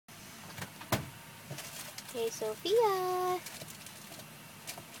Hey, Sophia.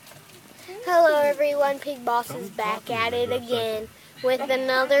 Hello, everyone. Pig Boss is back at it again with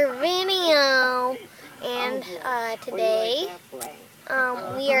another video. And today,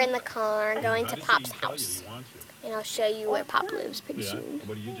 we are in the car going to Pop's house. And I'll show you where Pop lives pretty soon.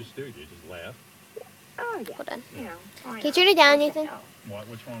 What do you just do? You just laugh? Hold on. Can you turn it down, Nathan?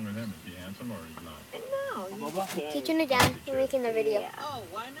 What's wrong with him? Is he handsome or is he not? No. Can you turn it down? We're making a video. Oh,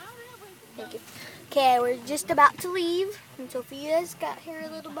 why not? Thank you. Okay, we're just about to leave, and Sophia's got her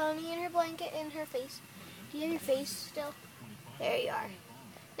little bunny in her blanket in her face. Do you have your face still? There you are.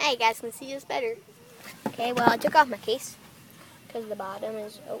 Now you guys can see us better. Okay, well, I took off my case because the bottom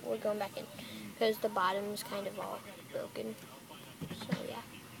is, oh, we're going back in, because the bottom is kind of all broken. So, yeah.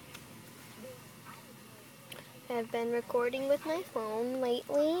 I've been recording with my phone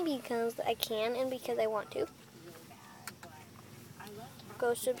lately because I can and because I want to.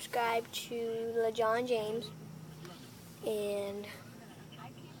 Go subscribe to LeJohn James, and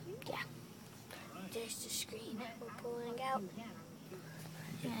yeah, there's the screen we're pulling out,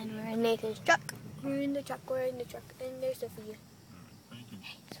 and we're in Nathan's truck. We're in the truck, and there's Sophia.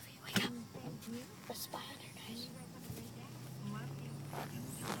 Hey, Sophia, wake up. Let's spy on her, guys.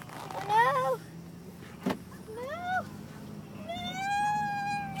 Oh, no!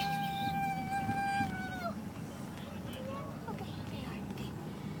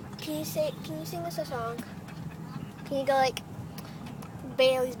 Can you sing us a song? Can you go like,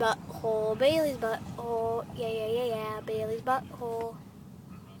 Bailey's butthole, yeah, yeah, yeah, yeah, Bailey's butthole.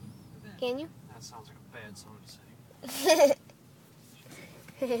 Can you? That sounds like a bad song to sing.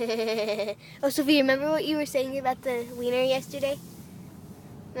 Oh, Sophia, remember what you were saying about the wiener yesterday?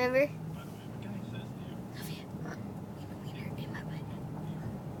 Remember? Sophia, leave a wiener in my butt.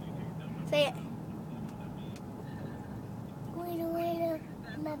 Say it. Wiener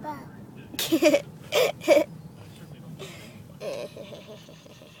in my butt.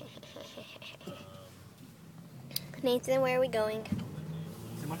 Nathan, where are we going?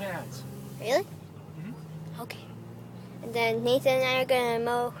 To my dad's. Really? Mm-hmm. Okay. And then Nathan and I are gonna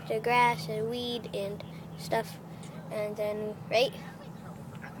mow the grass and weed and stuff. And then, right?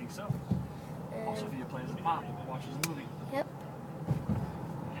 I think so. Sophia plays with Pop, watches a movie. Yep.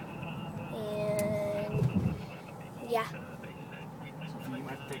 And yeah. Sophia, you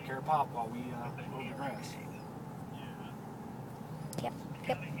might have to take care of Pop while we mow the grass.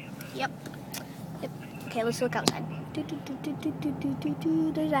 Yep. Okay, let's look outside. There's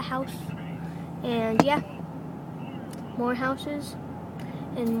a house. And yeah. More houses.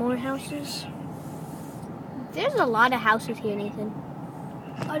 And more houses. There's a lot of houses here, Nathan.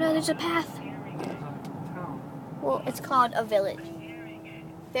 Oh no, there's a path. Well, it's called a village.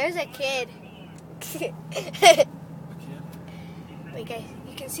 There's a kid. Wait, guys,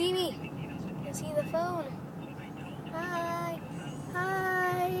 you can see me. You can see the phone. Hi.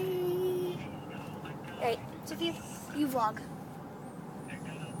 Hi. Alright, Sophia, you vlog. Can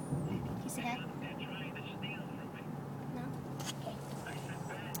you say hi? No? Okay.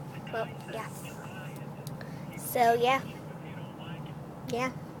 Well, yeah. So, yeah.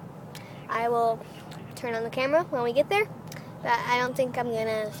 Yeah. I will turn on the camera when we get there. But I don't think I'm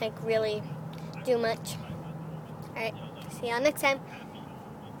gonna, really do much. Alright, see y'all next time.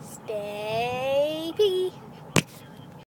 Stay piggy.